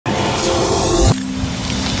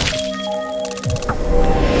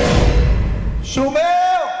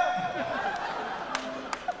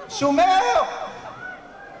Sumeo!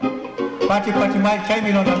 Pati mai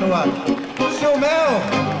kaimi no nalua. Sumeo!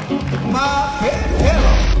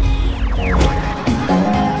 Petelo!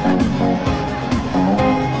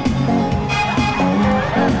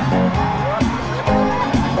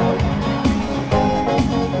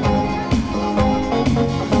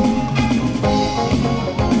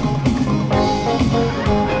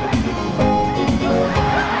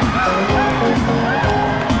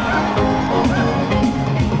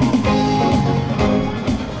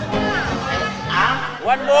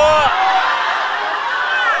 One more.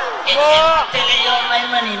 Tele yung may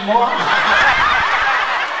mani mo.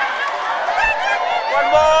 One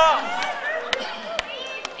more.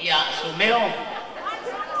 Ya, Sumeo.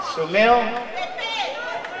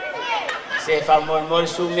 Se famol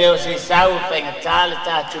Sumeo se sau pengatala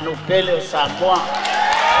ta tunu pele sa mo.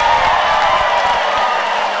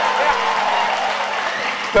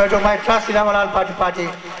 Pero mai trasi na malal pati.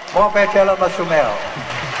 Mo petelo ma Sumeo.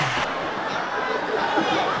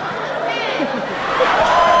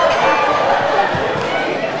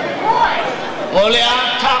 Ole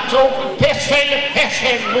a tato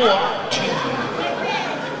pese lua.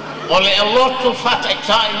 Ole a loto fata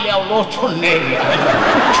tai le a loto nei.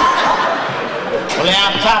 Ole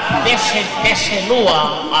a tato pese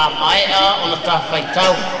lua Māmāia ona ta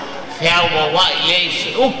faitau fiau wa ile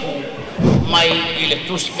si upu mai ile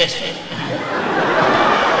tus pese.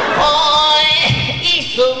 Oi,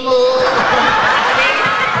 Isumu.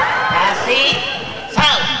 Asi.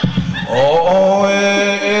 O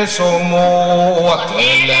Isumu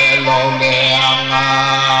tele leanga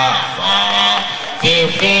fa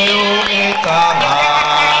fiu ikaha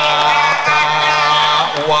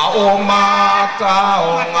wa umata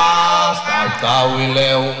onga tau ile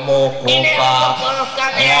umokuka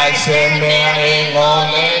ai seme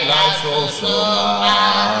ngole la susuma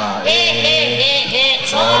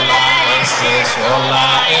sola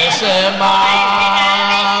ese ma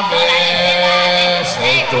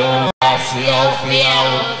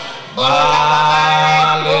Fiau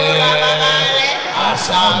vale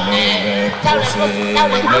asame pose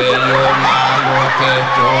yo malo que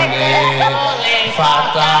tole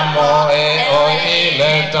fatamo oi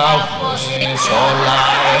le tafose sola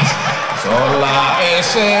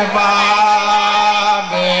ese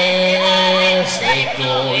vale se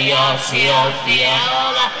tu yo fiau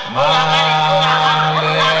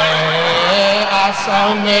vale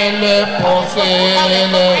asame le pose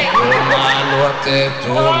malo te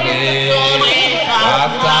tole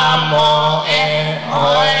fatamo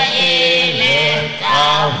oi le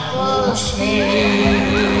tafose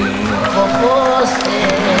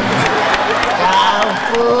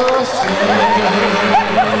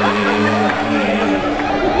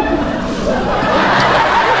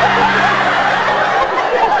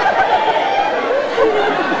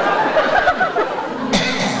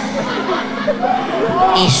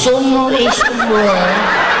Isumu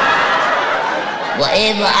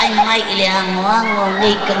whatever I might liango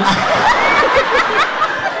ni kena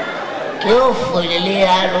kyo folele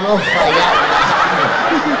alo faya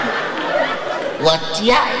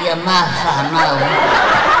watia ya mafamao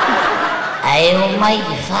ayo mai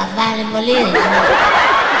fa vale mole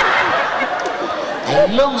ay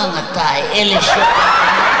longa ngatai elesho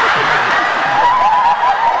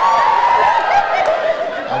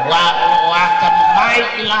wa mai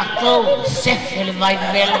ilato sefele mai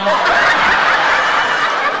bela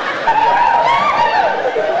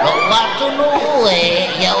waktu nuwe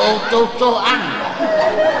ya ototo ang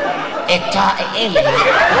eta ele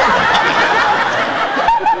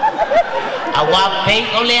awape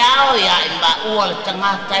ole ao ya imba ual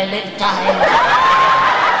tengah tele tahe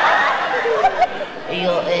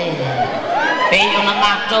iyo pe una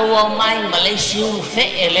mato wa mai Malaysia fe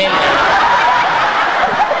ele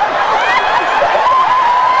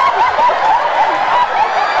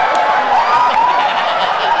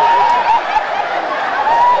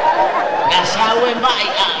Sawe mai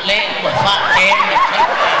le wa fa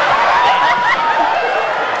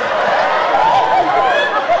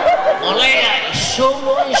ole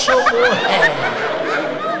Isumu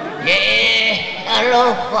ye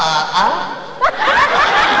alofa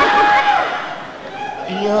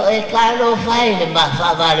yo kalo fai le ba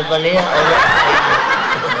fa vale vale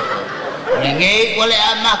ringe ole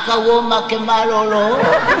amaka wo make malolo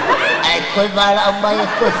ai koi bala mai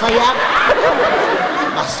koi faya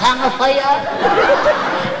masanga faya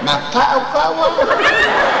nakaukawa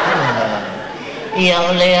iya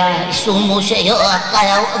ole Isumu se yo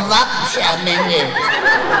kaya wak se amenge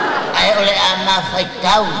ai ole ama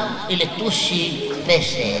faitau ile tusi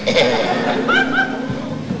pese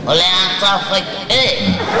ole anta fait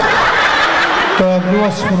Toa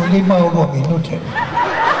 2 minute.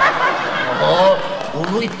 Oh,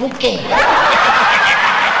 ulu ipuke.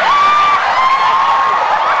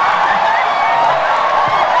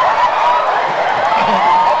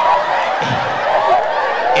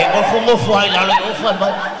 Ngofo ai la ngofo ba.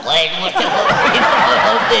 Wai ngofo.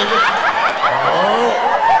 Oh,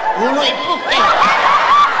 ulu ipuke.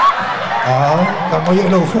 Kamu yang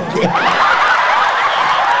lo fuke.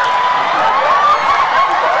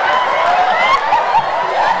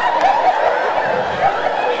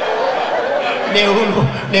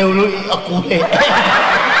 Neulu aku le.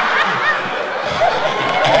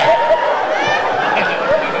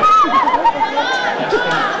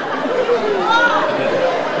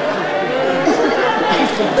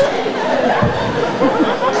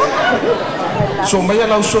 Sumaya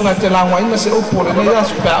lau sunga te langwa ina se upo le nea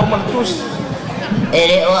supea au malatus.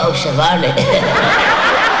 Ele o au se vale.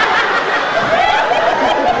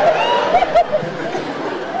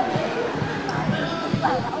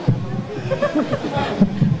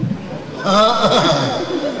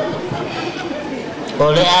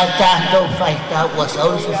 Ole ata do fai ta wa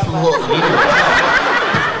sau su suo.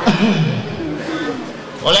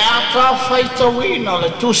 Ole ata fai ta wina le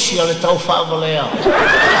tusi ole tau fa volea.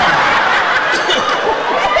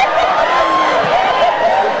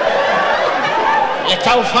 Le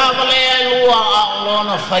tau fa volea lua a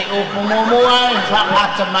lona fai upu momoa fa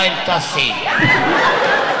ata mai tasi.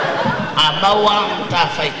 A maua ta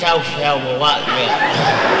fai tau fea wa lea.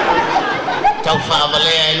 Tau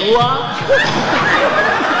whaavalea e lua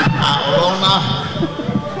a olona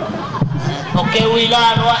o ke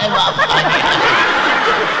uila roa e waapani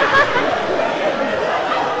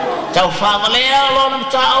tau whaavalea olona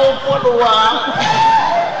mta aupo lua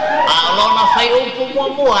a olona whai upo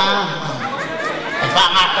mua e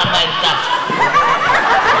whaangata mai tasi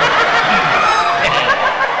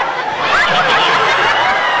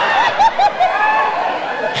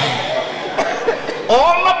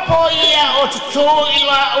Ona poia o te tō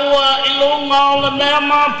ila ua ilunga o le mea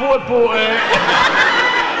māpue pue.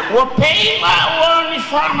 Ua pei la ua ni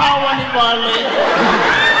whanau ani wale.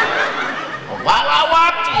 O wala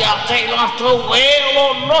wati a te ila tau e olo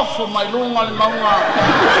nofo mai lunga le maunga.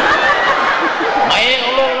 Mai e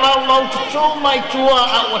olo lau te tō mai tua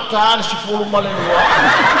a ua tāre si furu ma le lua.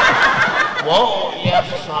 Wo, ia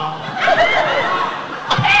whasa.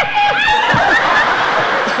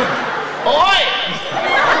 Oi!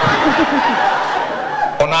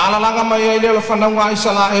 Ona alalanga mai ai leo whanau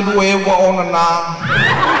isala e lu e ua ona nā.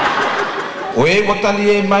 O e ua tali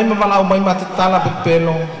e mai ma walau mai ma te tala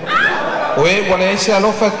pepelo. O e ua le ese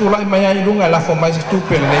alofa e tula i mai ai lunga e lafo mai se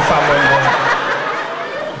tupele nei whamau e moa.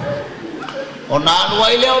 Ona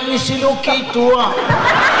alua i leo misi luki tua.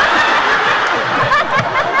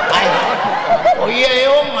 Ai, o ia e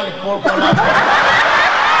onga le polkala.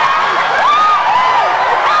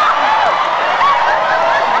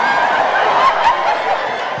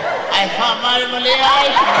 Whamare male ai.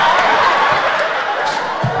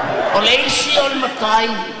 O le isi o le matai.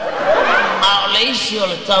 A o le isi o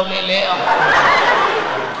le tau le lea.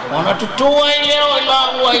 Ona tutua i leo i la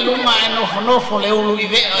ua i lunga e nofo le ulu i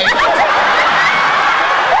vea ai.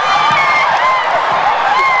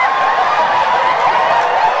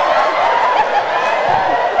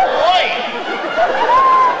 Oi!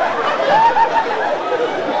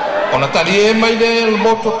 Ona tali e mai le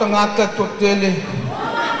moto tangata to tele.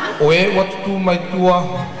 O e watu mai tua,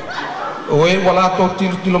 o e wala tō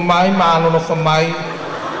tilo mai ma ano no whamai.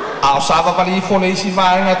 A o sawa wali i fole isi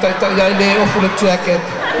vaenga tai ai le o fule jacket.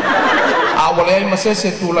 A wale ai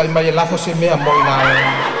masese tula i mai e lafo se mea mo ina e.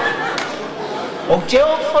 O te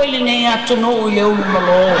o whaile nei atu no i leo ni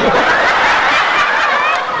malo.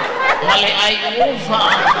 Male ai ufa.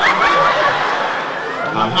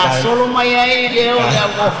 Nga solo mai ai leo lea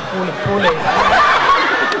wof pule.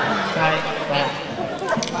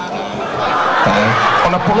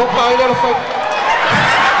 Ona poloka ai le fai.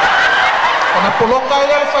 Ona poloka ai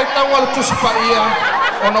le fai tau ala tusi pa ia.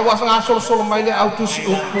 Ona wasa solo mai le au tusi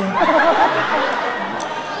upu.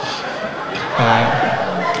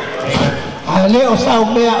 Leo sau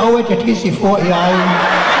mea o e te tisi fo i ai.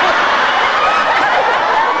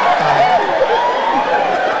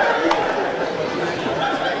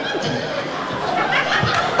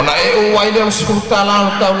 Ona e o ai le sikuta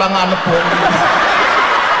la tau langa na po.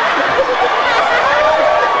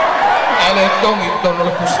 Ale tongi tono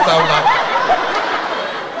le pustau la.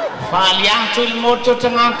 Whaaliantu il moto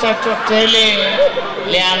tangata to tele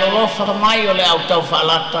le alolofa mai o le au tau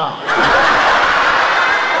whaalata.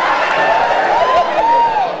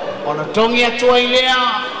 Ona tongi atua i lea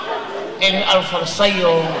e le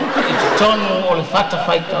alwharasaio i te tonu o le whata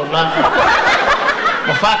whaitau langa.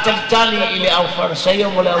 Mafatali ile au farisaio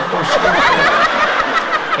mo le au tusi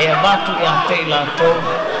e abatu ia te ila to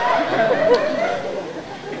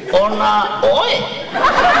ona oe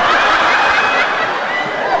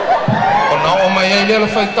ona o mai ai le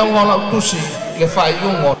fai tau ala tusi le fai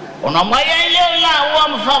ungo ona mai ai le la ua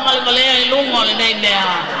ma male male ai lungo le nei mea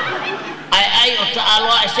ai o ta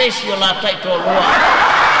aloa e seisi o la tai to lua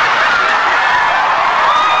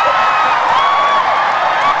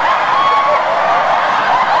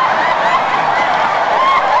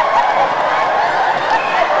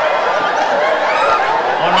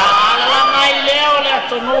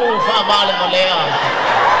vale valea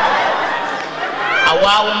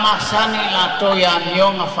awau masani la to ya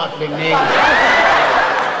nyonga fat bene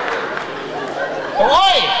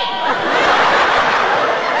oi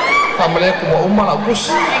famale ko uma la bus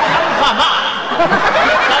fama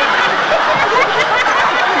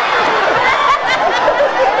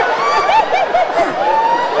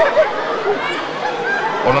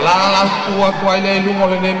ona la tua ko ai le lungo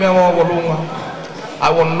le ne me mo volunga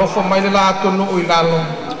ai won no fo mai la to no i lalo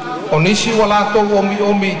onisi wala to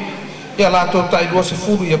omi ia la to tai do se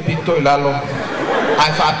furu ia pito i lalo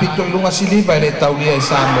ai fa pito i lunga siliva le taulia i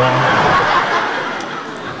Samoa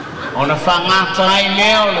ona fanga tai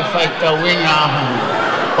leo le fai tawinga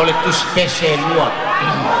o le tu special lua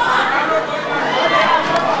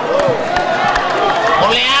o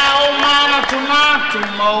le au mana tunatu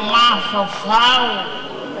mo ma fafau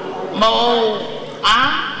mo a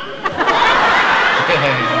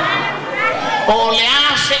o le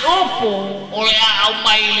a se upu o le a au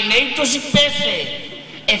mai le nei to si pese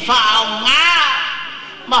e fa au ngā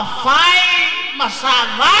ma fai ma sa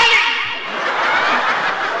vale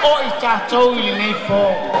o i tātou i le nei po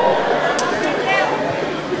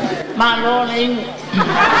ma lo le ingu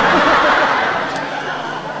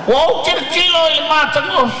o au tiro i le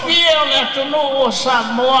mātango fia o le atunu o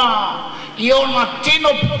Samoa i ona tino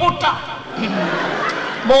puta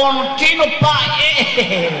mo ona tino pa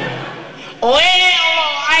o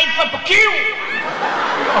ai papakiu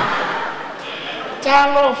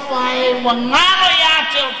talo fai wangalo ya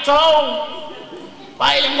te tau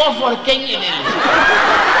pai le ngofo le kengi le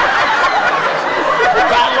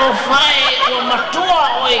talo fai o matua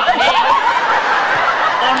o e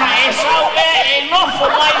ona e sau e ngofo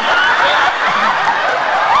mai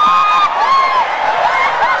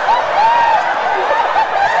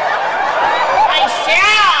ai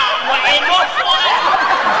sea wa e ngofo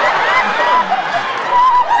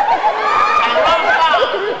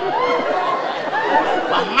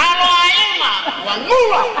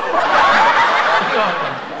Wangula.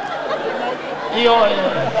 Io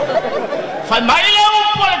fai mai leu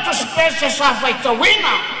pole tu spese sa fai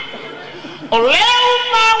tawina. O leu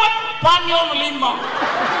mawe panyo lima.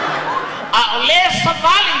 A o le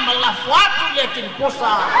savali ma la fuatu le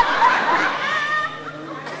tinposa.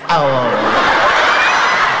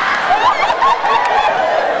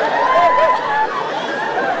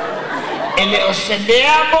 Ele o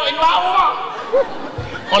sedeamo in laua.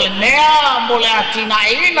 O le mea mo le atina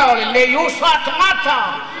ina o le le yusa atamata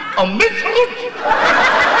o mitrut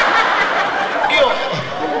io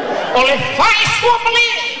o le fai sua mali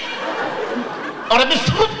o le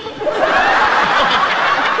mitrut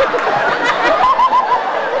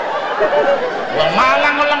o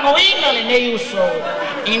malango ina le ne yuso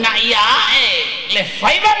ina ia le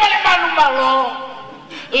fai va le manu malo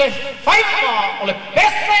le fai o le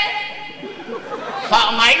pese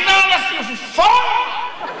fa mai na le si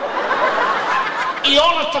i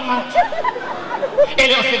ona tamata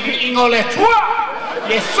ele o se ingo le tua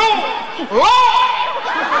le su Lord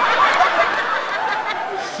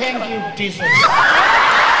thank you Jesus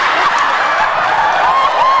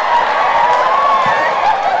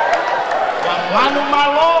wanu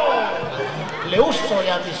malo le uso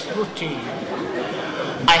ya disfruti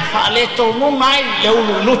ai fa le to no mai le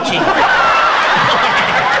uluti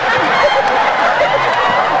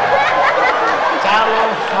Carlo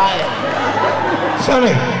fire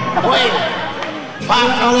Sorry. Oi,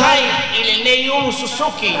 fai il Neiu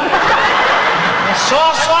Suzuki. So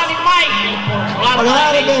animai.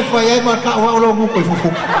 Olha ele foi aí marcar o logo com o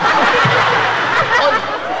Fufu.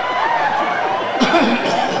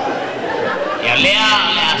 Ya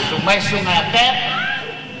lea sungai ape.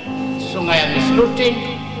 Sungai misluti.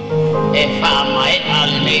 E fa mai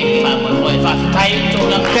alne fa mo fa tai to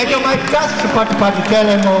la. Seja mais fácil para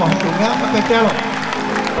tele mo, sungai ma PETELO.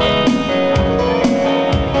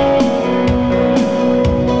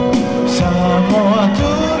 Samoa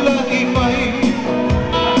tu lagi mai,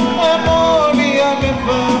 amor me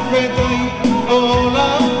fa Ola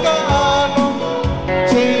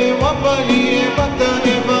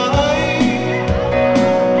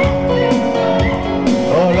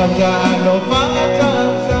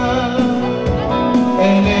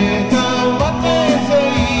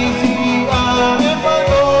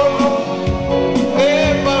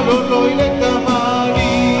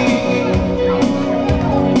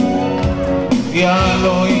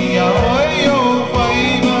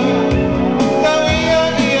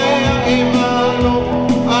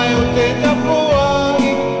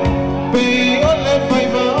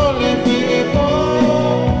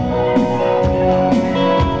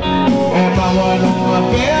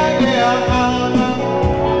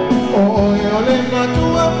le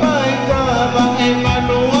matua